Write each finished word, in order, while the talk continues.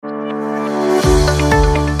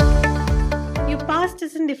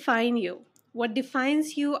doesn't define you. What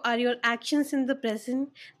defines you are your actions in the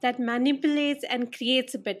present that manipulates and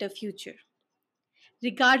creates a better future.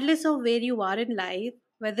 Regardless of where you are in life,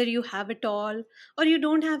 whether you have it all or you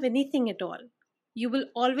don't have anything at all, you will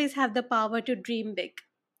always have the power to dream big.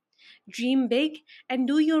 Dream big and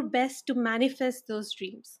do your best to manifest those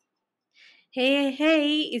dreams.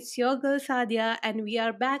 Hey, it's your girl Sadia, and we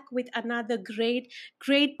are back with another great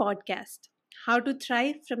podcast. How to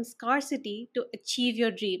thrive from scarcity to achieve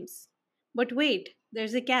your dreams. But wait,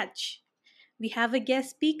 there's a catch. We have a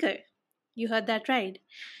guest speaker. You heard that right.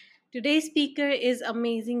 Today's speaker is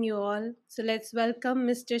amazing, you all. So let's welcome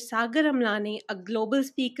Mr. Sagar Amlani, a global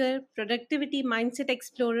speaker, productivity mindset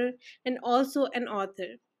explorer, and also an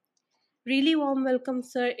author. Really warm welcome,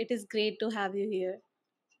 sir. It is great to have you here.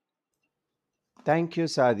 Thank you,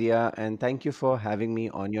 Sadia, and thank you for having me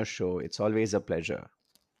on your show. It's always a pleasure.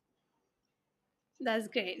 That's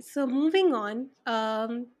great. So, moving on,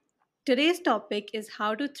 today's topic is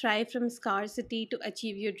how to thrive from scarcity to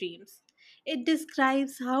achieve your dreams. It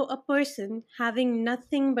describes how a person having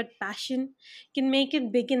nothing but passion can make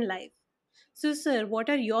it big in life. So, sir, what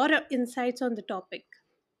are your insights on the topic?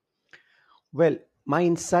 Well, my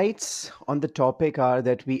insights on the topic are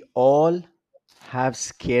that we all have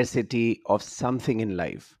scarcity of something in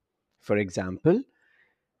life. For example,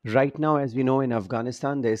 right now, as we know in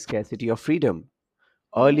Afghanistan, there is scarcity of freedom.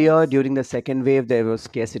 Earlier, Yes, during the second wave, there was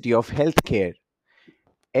scarcity of healthcare.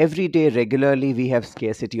 Every day, regularly, we have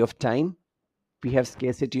scarcity of time, we have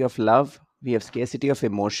scarcity of love, we have scarcity of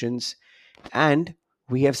emotions, and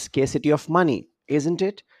we have scarcity of money, isn't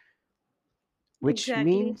it? Which exactly.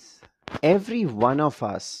 means every one of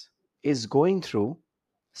us is going through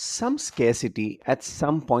some scarcity at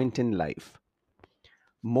some point in life.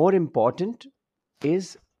 More important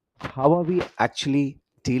is how are we actually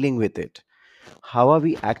dealing with it? How are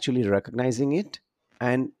we actually recognizing it?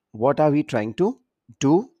 And what are we trying to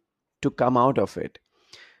do to come out of it?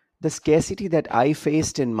 The scarcity that I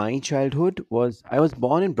faced in my childhood was I was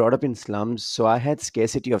born and brought up in slums, so I had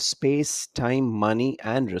scarcity of space, time, money,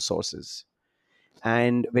 and resources.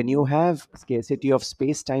 And when you have scarcity of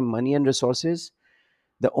space, time, money, and resources,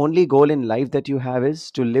 the only goal in life that you have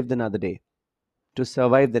is to live another day, to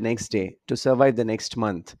survive the next day, to survive the next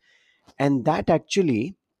month. And that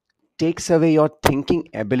actually takes away your thinking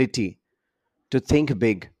ability to think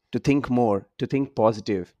big, to think more, to think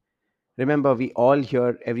positive. Remember, we all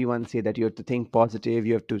hear everyone say that you have to think positive,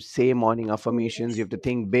 you have to say morning affirmations, you Yes, have to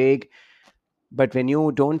think big. But when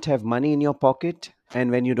you don't have money in your pocket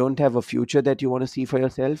and when you don't have a future that you want to see for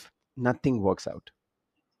yourself, nothing works out.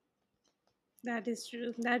 that is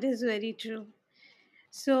true. That is very true.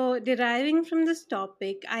 So, deriving from this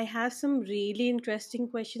topic, I have some really interesting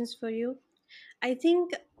questions for you. I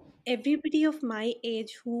think everybody of my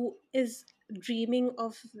age who is dreaming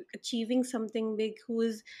of achieving something big, who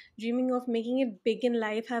is dreaming of making it big in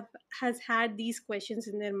life, have has had these questions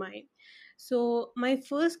in their mind. So my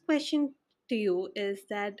first question to you is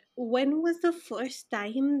that when was the first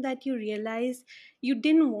time that you realized you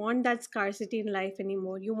didn't want that scarcity in life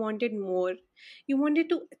anymore? You wanted more. You wanted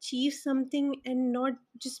to achieve something and not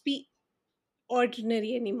just be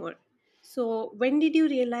ordinary anymore. So, when did you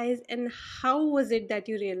realize, and how was it that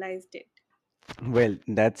you realized it? Well,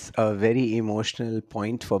 that's a very emotional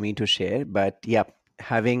point for me to share. But yeah,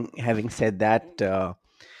 having said that,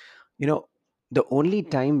 you know, the only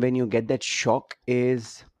time when you get that shock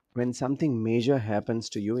is when something major happens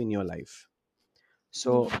to you in your life.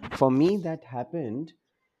 So Mhm. for me, that happened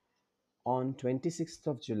on 26th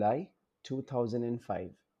of July,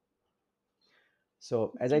 2005.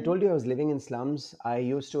 So, as I Okay. told you, I was living in slums. I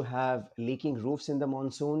used to have leaking roofs in the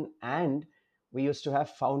monsoon, and we used to have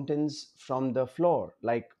fountains from the floor.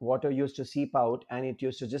 Like water used to seep out, and it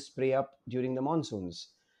used to just spray up during the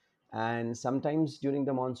monsoons. And sometimes during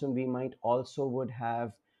the monsoon, we might also would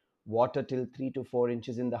have water till 3 to 4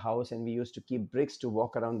 inches in the house, and we used to keep bricks to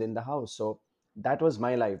walk around in the house. So that was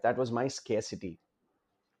my life. That was my scarcity.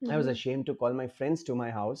 I was Mm-hmm. ashamed to call my friends to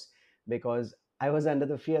my house because I was under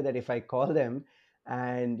the fear that if I call them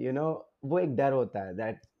and वो एक डर होता है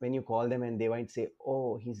that when you call them and they might say,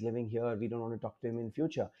 oh, he's living here, we don't want to talk to him in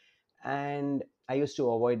future. And I used to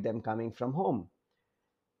avoid them coming from home.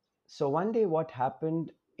 So one day what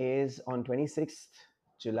happened is on 26th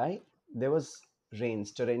July, there was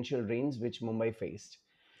rains, torrential rains, which Mumbai faced.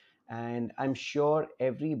 And I'm sure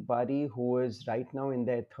everybody who is right now in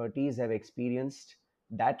their 30s have experienced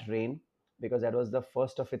that rain because that was the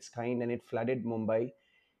first of its kind and it flooded Mumbai.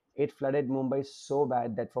 It flooded Mumbai so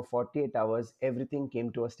bad that for 48 hours everything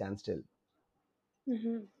came to a standstill.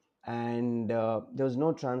 Mm-hmm. and there was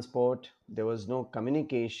no transport, there was no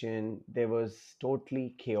communication, there was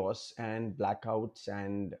totally chaos and blackouts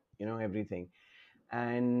and everything.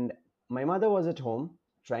 And my mother was at home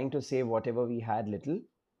trying to save whatever we had little,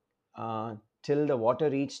 uh, till the water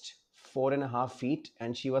reached 4.5 feet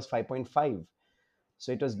and she was 5.5.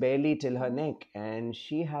 So it was barely till her neck, and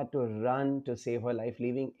she had to run to save her life,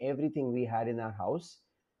 leaving everything we had in our house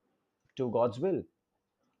to God's will.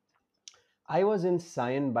 I was in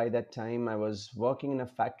Sion by that time. I was working in a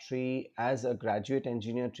factory as a graduate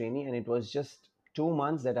engineer trainee, and it was just 2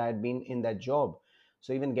 months that I had been in that job.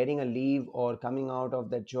 So even getting a leave or coming out of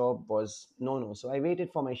that job was no, no. So I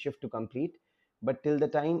waited for my shift to complete. But till the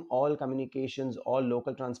time, all communications, all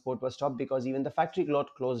local transport was stopped because even the factory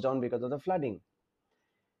got closed down because of the flooding.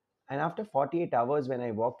 And after 48 hours, when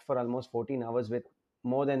I walked for almost 14 hours with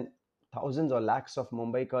more than thousands or lakhs of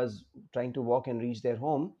Mumbaikars trying to walk and reach their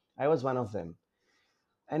home, I was one of them.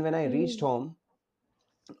 And when I reached Mm. home,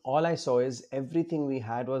 all I saw is everything we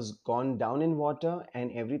had was gone down in water,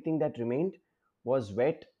 and everything that remained was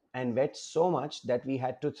wet, and wet so much that we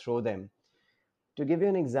had to throw them. To give you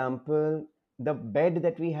an example, the bed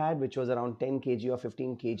that we had, which was around 10 kg or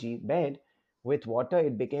 15 kg bed, with water,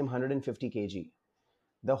 it became 150 kg.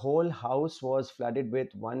 The whole house was flooded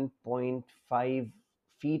with 1.5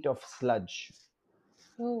 feet of sludge.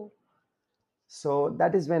 Oh, So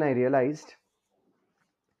that is when I realized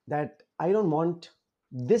that I don't want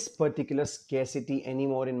this particular scarcity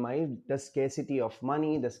anymore in my the scarcity of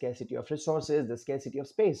money, the scarcity of resources, the scarcity of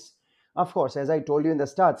space. Of course, as I told you in the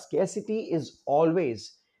start, scarcity is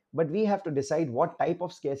always, but we have to decide what type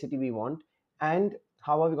of scarcity we want and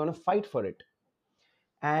how are we going to fight for it.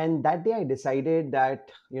 And that day I decided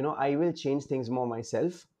that I will change things more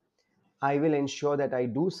myself. I will ensure that I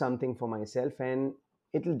do something for myself, and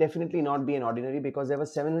it will definitely not be an ordinary, because there were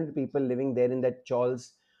 700 people living there in that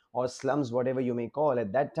chawls or slums, whatever you may call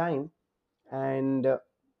at that time. And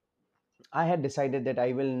I had decided that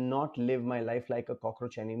I will not live my life like a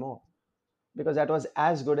cockroach anymore, because that was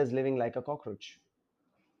as good as living like a cockroach.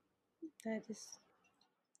 that is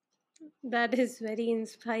that is very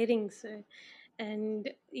inspiring, sir. And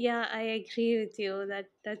yeah, I agree with you that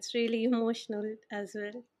that's really emotional as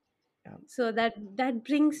well. Yeah. So that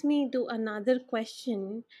brings me to another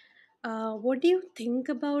question. What do you think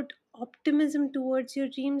about optimism towards your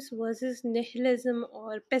dreams versus nihilism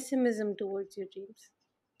or pessimism towards your dreams?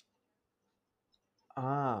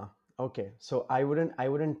 Ah, okay. So I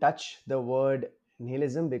wouldn't touch the word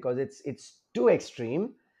nihilism because it's too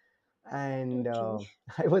extreme, and Okay.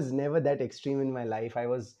 I was never that extreme in my life. I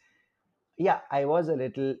was a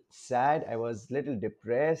little sad, I was a little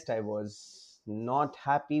depressed, I was not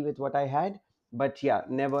happy with what I had, but yeah,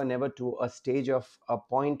 never to a stage of a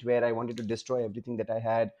point where I wanted to destroy everything that I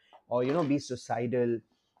had, or be suicidal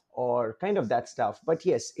or kind of that stuff. But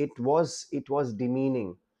yes, it was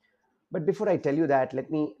demeaning. But before I tell you that,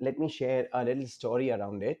 let me share a little story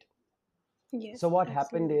around it. So Yes, what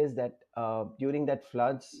happened absolutely. is that during that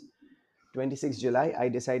floods, 26 July, I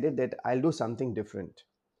decided that I'll do something different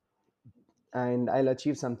and I'll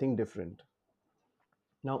achieve something different.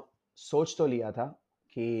 Now, सोच तो लिया था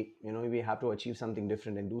कि we have to achieve something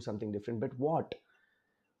different and do something different, but what?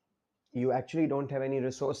 You actually don't have any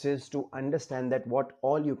resources to understand that what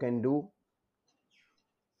all you can do.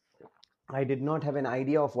 I did not have an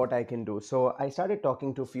idea of what I can do. So I started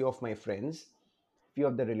talking to a few of my friends, few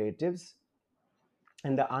of the relatives,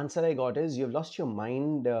 and the answer I got is, you've lost your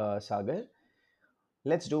mind, Sagar.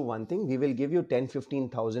 Let's do one thing. We will give you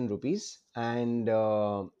 10-15,000 rupees, and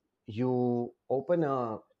you open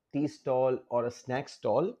a tea stall or a snack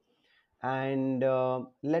stall, and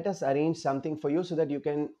let us arrange something for you so that you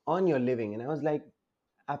can earn your living. And I was like,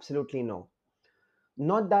 absolutely no.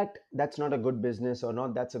 Not that that's not a good business, or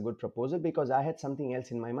not that's a good proposal, because I had something else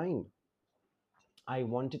in my mind. I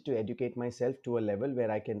wanted to educate myself to a level where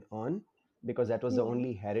I can earn, because that was the Yeah.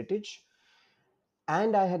 only heritage.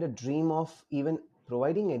 And I had a dream of even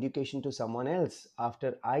providing education to someone else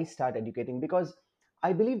after I start educating, because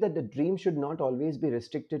I believe that the dream should not always be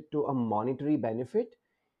restricted to a monetary benefit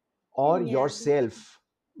or Yeah. yourself,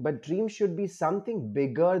 but dream should be something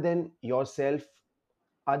bigger than yourself.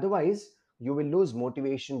 Otherwise you will lose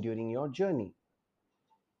motivation during your journey.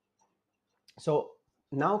 So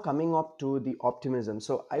now coming up to the optimism,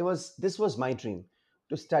 so I was this was my dream,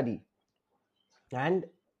 to study. And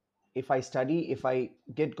if I study, if I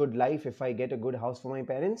get good life, if I get a good house for my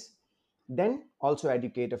parents, then also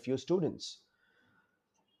educate a few students.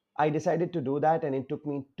 I decided to do that, and it took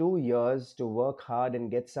me 2 years to work hard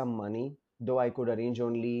and get some money, though I could arrange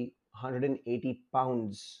only 180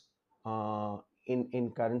 pounds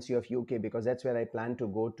in currency of UK, because that's where I plan to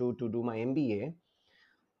go to do my MBA.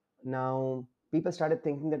 Now, people started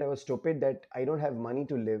thinking that I was stupid, that I don't have money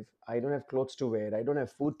to live, I don't have clothes to wear, I don't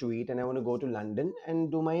have food to eat, and I want to go to London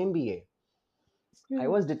and do my MBA. I Hmm.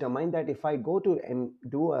 was determined that if I go to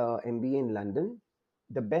do a MBA in London,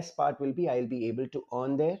 the best part will be I'll be able to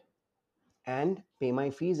earn there and pay my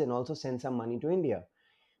fees and also send some money to India.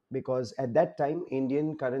 Because at that time,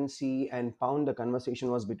 Indian currency and pound, the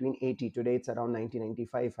conversation was between 80. Today, it's around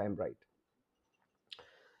 1995, if I'm right.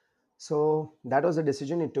 So that was a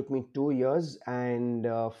decision. It took me 2 years, and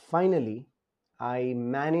finally, I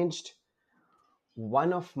managed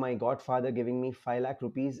one of my godfather giving me 5 lakh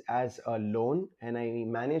rupees as a loan, and I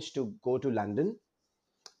managed to go to London.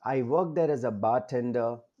 I worked there as a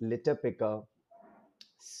bartender, litter picker,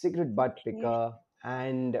 cigarette butt Okay. picker,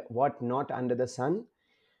 and what not under the sun.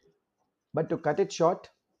 But to cut it short,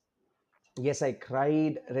 yes, I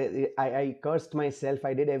cried. I cursed myself.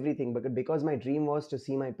 I did everything, but because my dream was to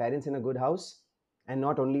see my parents in a good house and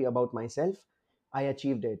not only about myself, I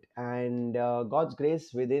achieved it. And God's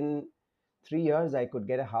grace, within 3 years, I could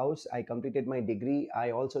get a house. I completed my degree.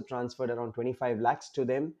 I also transferred around 25 lakhs to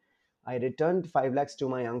them. I returned 5 lakhs to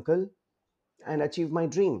my uncle and achieved my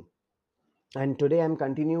dream. And today I'm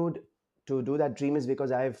continued to do that dream, is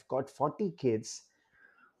because I've got 40 kids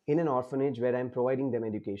in an orphanage where I'm providing them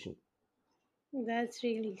education. That's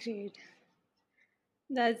really great.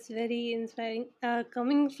 That's very inspiring.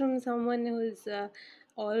 Coming from someone who's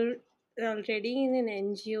all already in an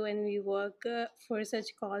NGO and we work for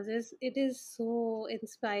such causes, it is so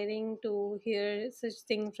inspiring to hear such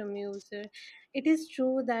thing from you, sir. It is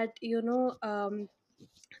true that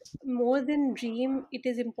more than dream, it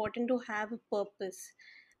is important to have a purpose.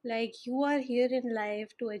 Like you are here in life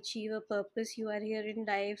to achieve a purpose, you are here in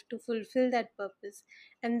life to fulfill that purpose.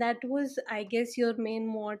 And that was, I guess, your main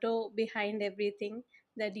motto behind everything,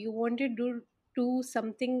 that you wanted to do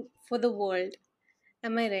something for the world.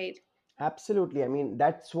 Am I right? Absolutely. I mean,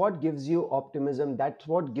 that's what gives you optimism. That's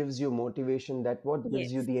what gives you motivation. That what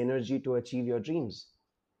gives you Yes. the energy to achieve your dreams.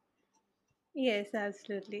 Yes,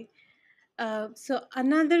 absolutely. So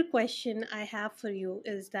another question I have for you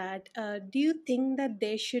is that do you think that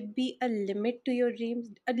there should be a limit to your dreams,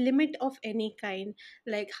 a limit of any kind,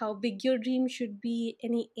 like how big your dream should be,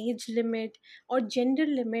 any age limit or gender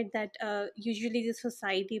limit that usually the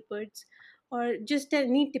society puts, or just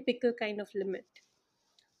any typical kind of limit?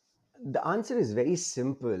 The answer is very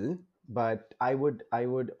simple, but I would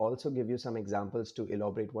also give you some examples to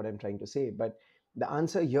elaborate what I'm trying to say. But the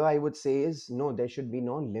answer here, I would say, is no, there should be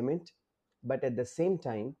no limit. But at the same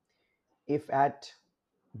time, if at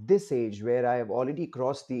this age where I have already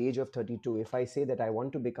crossed the age of 32, if I say that I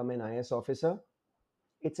want to become an IS officer,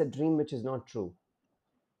 it's a dream which is not true.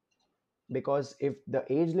 Because if the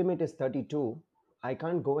age limit is 32, I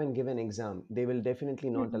can't go and give an exam. They will definitely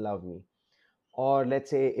not Mhm. allow me. Or let's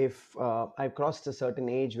say if I've crossed a certain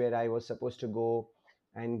age where I was supposed to go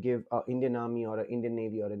and give a Indian Army or an Indian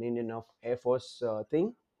Navy or an Indian Air Force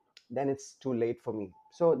thing, then it's too late for me.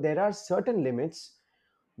 So there are certain limits,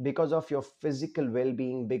 because of your physical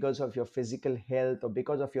well-being, because of your physical health, or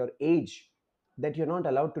because of your age, that you're not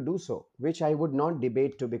allowed to do so, which I would not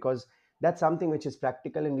debate to, because that's something which is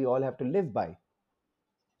practical and we all have to live by.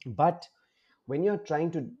 But when you're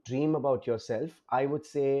trying to dream about yourself, I would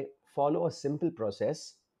say follow a simple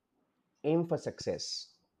process: aim for success.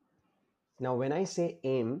 Now, when I say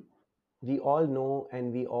aim, we all know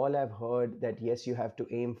and we all have heard that yes, you have to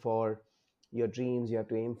aim for your dreams, you have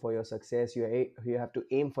to aim for your success, you have to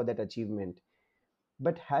aim for that achievement.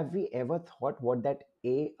 But have we ever thought what that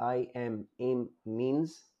aim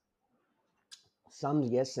means? Some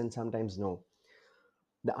yes and sometimes no.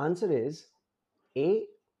 The answer is A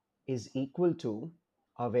is equal to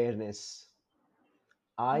awareness,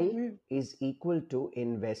 I Mhm. is equal to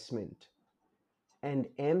investment, and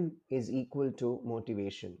M is equal to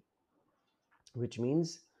motivation, which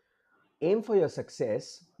means aim for your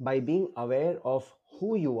success by being aware of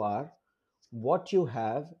who you are, what you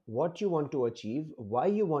have, what you want to achieve, why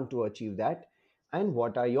you want to achieve that, and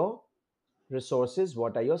what are your resources,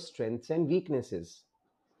 what are your strengths and weaknesses.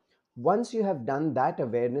 Once you have done that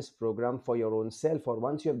awareness program for your own self, or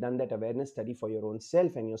once you have done that awareness study for your own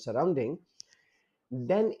self and your surrounding,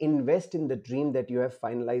 then invest in the dream that you have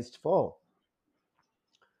finalized for.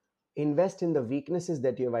 Invest in the weaknesses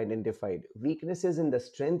that you have identified, weaknesses in the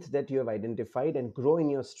strength that you have identified, and grow in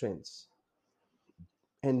your strengths.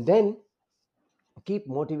 And then keep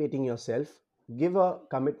motivating yourself, give a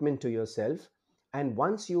commitment to yourself, and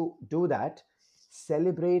once you do that,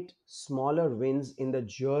 celebrate smaller wins in the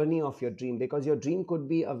journey of your dream, because your dream could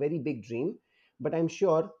be a very big dream, but I'm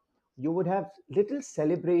sure you would have little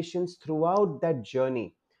celebrations throughout that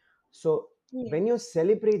journey. So when you Yes.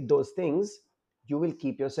 celebrate those things, you will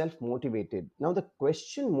keep yourself motivated. Now, the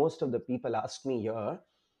question most of the people ask me here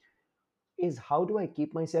is, how do I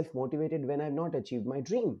keep myself motivated when I've not achieved my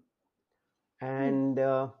dream? Hmm. And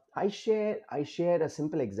I share a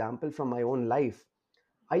simple example from my own life.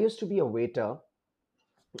 I used to be a waiter.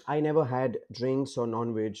 I never had drinks or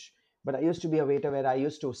non-veg, but I used to be a waiter where I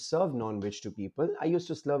used to serve non-veg to people. I used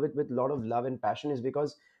to serve it with a lot of love and passion, is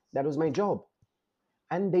because that was my job.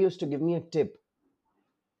 And they used to give me a tip.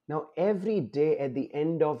 Now, every day at the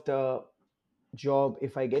end of the job,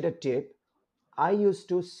 if I get a tip, I used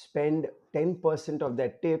to spend 10% of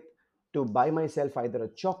that tip to buy myself either a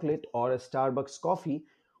chocolate or a Starbucks coffee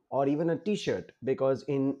or even a t-shirt, because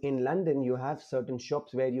in London you have certain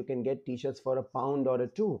shops where you can get t-shirts for a pound or a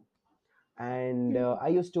two. And Hmm. I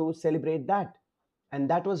used to celebrate that. And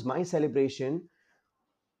that was my celebration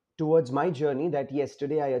towards my journey, that yes,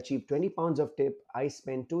 today I achieved 20 pounds of tip, I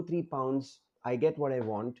spent 2 3 pounds, I get what I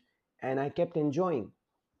want, and I kept enjoying.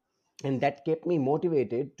 And that kept me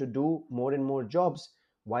motivated to do more and more jobs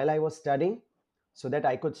while I was studying, so that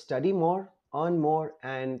I could study more, earn more,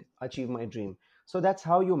 and achieve my dream. So that's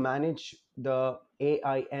how you manage the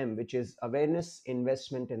AIM, which is awareness,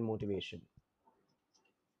 investment, and motivation.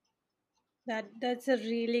 That's a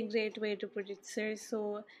really great way to put it, sir.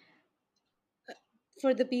 So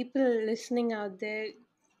for the people listening out there,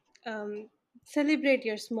 um, celebrate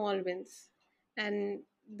your small wins, and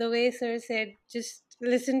the way sir said, just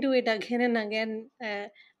listen to it again and again.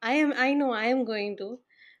 I know I am going to,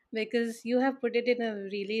 because you have put it in a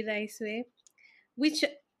really nice way, which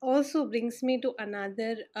also brings me to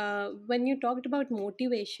another, when you talked about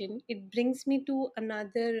motivation, it brings me to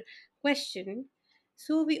another question.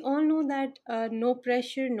 So we all know that no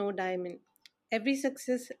pressure, no diamond. Every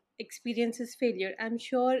success experiences failure. I'm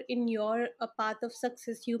sure in your a path of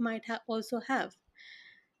success you might also have.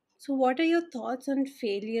 So what are your thoughts on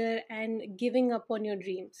failure and giving up on your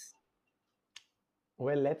dreams?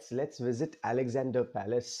 Well, let's visit Alexander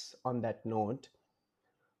Palace on that note.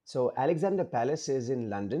 So Alexander Palace is in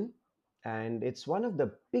London, and it's one of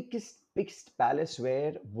the biggest palace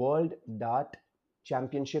where World Dart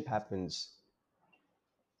Championship happens.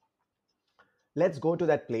 Let's go to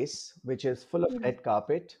that place, which is full of Mhm. red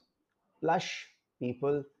carpet, plush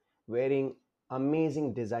people wearing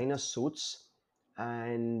amazing designer suits,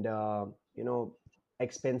 and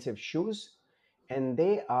expensive shoes, and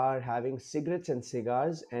they are having cigarettes and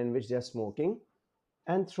cigars, and which they're smoking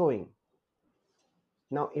and throwing.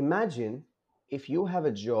 Now imagine if you have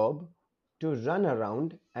a job to run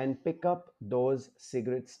around and pick up those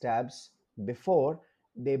cigarette stabs before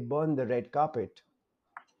they burn the red carpet.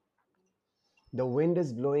 The wind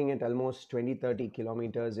is blowing at almost 20 30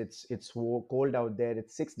 kilometers. It's cold out there.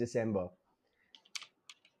 It's 6 December.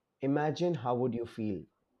 Imagine how would you feel?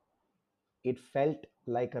 It felt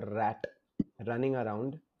like a rat running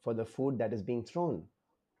around for the food that is being thrown.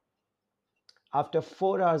 After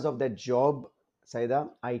 4 hours of that job, Saida,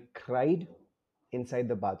 I cried inside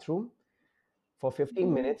the bathroom for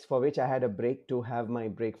 15 Mhm. minutes, for which I had a break to have my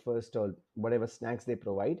breakfast or whatever snacks they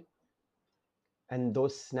provide. And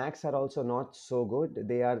those snacks are also not so good.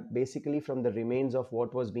 They are basically from the remains of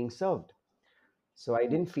what was being served. So I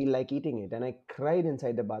didn't feel like eating it. And I cried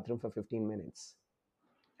inside the bathroom for 15 minutes.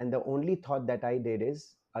 And the only thought that I did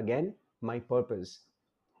is, again, my purpose.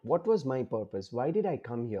 What was my purpose? Why did I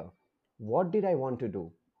come here? What did I want to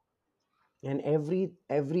do? And every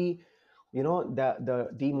the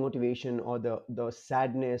demotivation or the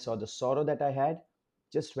sadness or the sorrow that I had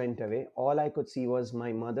just went away. All I could see was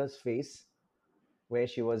my mother's face, where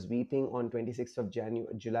she was weeping on 26th of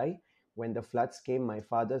July when the floods came, my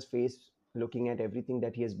father's face looking at everything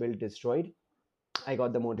that he has built destroyed. I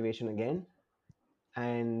got the motivation again,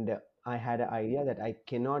 and I had an idea that I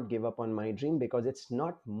cannot give up on my dream, because it's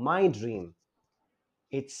not my dream,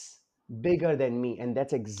 it's bigger than me. And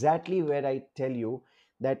that's exactly where I tell you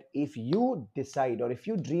that if you decide or if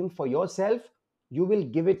you dream for yourself, you will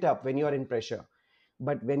give it up when you are in pressure.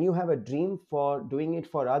 But when you have a dream for doing it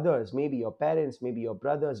for others, maybe your parents, maybe your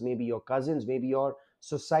brothers, maybe your cousins, maybe your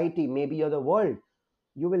society, maybe you're the world,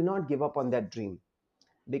 you will not give up on that dream,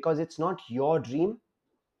 because it's not your dream,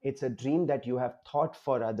 it's a dream that you have thought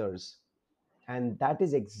for others. And that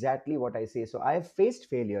is exactly what I say. So I have faced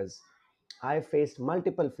failures, I have faced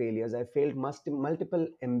multiple failures, I failed multiple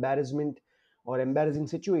embarrassment or embarrassing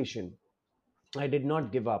situation. I did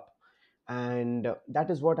not give up. And that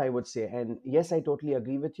is what I would say. And yes, I totally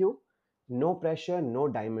agree with you. No pressure, no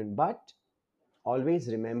diamond, but always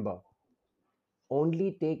remember,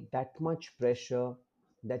 only take that much pressure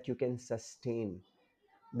that you can sustain.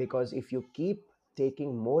 Because if you keep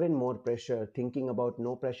taking more and more pressure, thinking about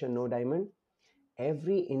no pressure, no diamond,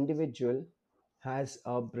 every individual has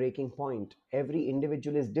a breaking point. Every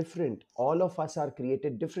individual is different. All of us are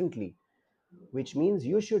created differently, which means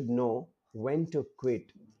you should know when to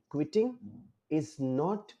quit. Quitting is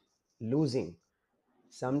not losing.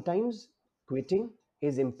 Sometimes quitting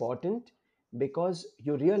is important because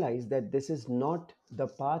you realize that this is not the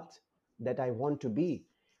path that I want to be.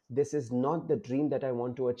 This is not the dream that I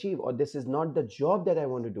want to achieve, or this is not the job that I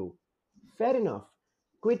want to do. Fair enough,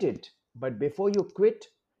 quit it. But before you quit,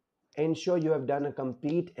 ensure you have done a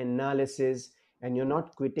complete analysis and you're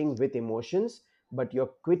not quitting with emotions, but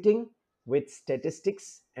you're quitting with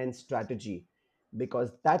statistics and strategy,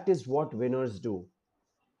 because that is what winners do.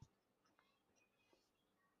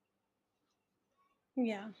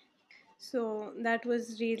 Yeah. So that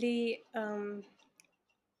was really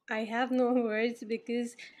I have no words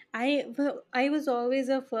because I was always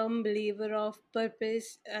a firm believer of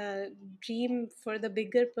purpose, dream for the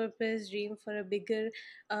bigger purpose, dream for a bigger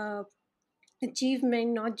uh,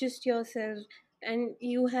 achievement, not just yourself. And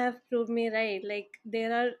you have proved me right. Like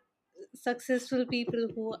there are successful people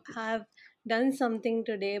who have done something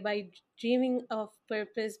today by dreaming of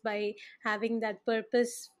purpose, by having that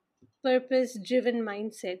purpose driven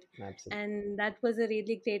mindset. Absolutely. And that was a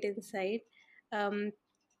really great insight. um,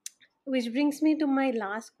 which brings me to my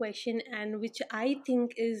last question, and which I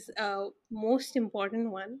think is most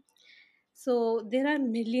important one. So there are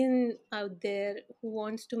million out there who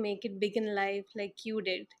wants to make it big in life like you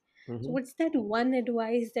did. So Mhm. what's that one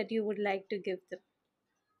advice that you would like to give them?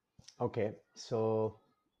 Okay, so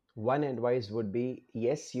one advice would be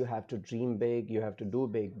yes, you have to dream big, you have to do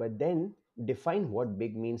big, but then define what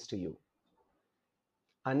big means to you.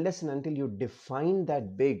 Unless and until you define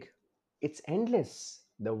that big, it's endless.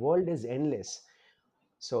 The world is endless.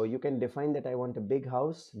 So you can define that I want a big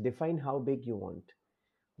house, define how big you want.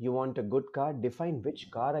 You want a good car, define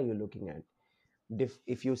which car are you looking at.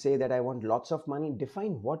 If you say that I want lots of money,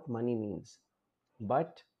 define what money means.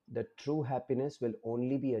 But the true happiness will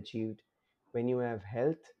only be achieved when you have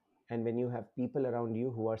health and when you have people around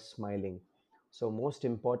you who are smiling. So, most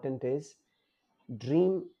important is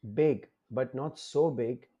dream big, but not so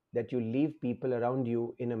big that you leave people around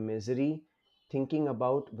you in a misery thinking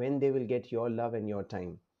about when they will get your love and your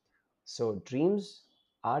time. So, dreams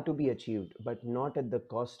are to be achieved, but not at the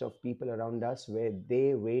cost of people around us where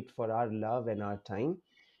they wait for our love and our time,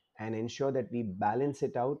 and ensure that we balance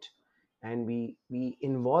it out and we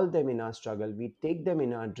involve them in our struggle, we take them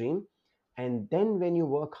in our dream. And then when you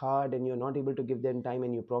work hard and you're not able to give them time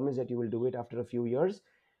and you promise that you will do it after a few years,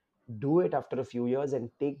 do it after a few years and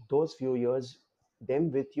take those few years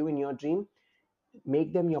them with you in your dream.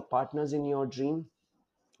 Make them your partners in your dream.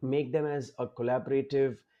 Make them as a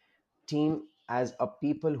collaborative team, as a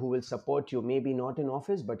people who will support you, maybe not in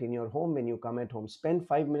office but in your home. When you come at home, spend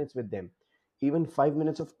 5 minutes with them. Even 5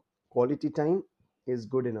 minutes of quality time is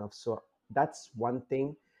good enough. So that's one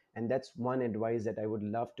thing, and that's one advice that I would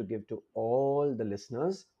love to give to all the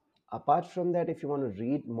listeners. Apart from that, if you want to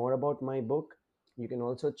read more about my book, you can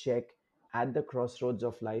also check At the Crossroads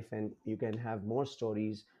of Life, and you can have more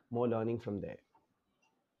stories, more learning from there.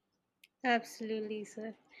 Absolutely,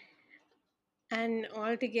 sir. And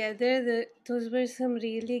altogether, those were some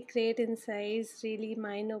really great insights, really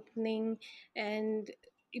mind opening, and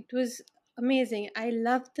it was amazing. I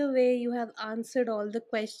love the way you have answered all the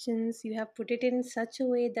questions. You have put it in such a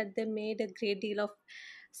way that they made a great deal of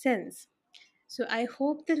sense. So I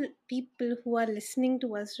hope the people who are listening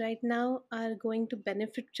to us right now are going to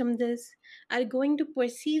benefit from this, are going to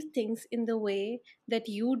perceive things in the way that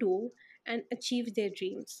you do and achieve their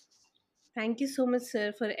dreams. Thank you so much,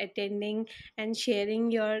 sir, for attending and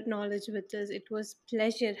sharing your knowledge with us. It was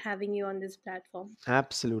pleasure having you on this platform.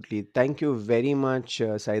 Absolutely. Thank you very much,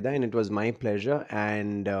 Saida, and it was my pleasure.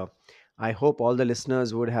 And I hope all the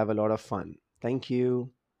listeners would have a lot of fun. Thank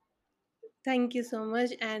you. Thank you so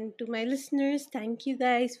much. And to my listeners, thank you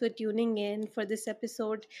guys for tuning in for this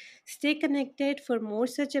episode. Stay connected for more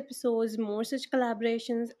such episodes, more such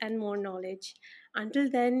collaborations, and more knowledge. Until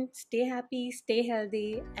then, stay happy, stay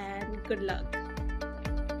healthy, and good luck.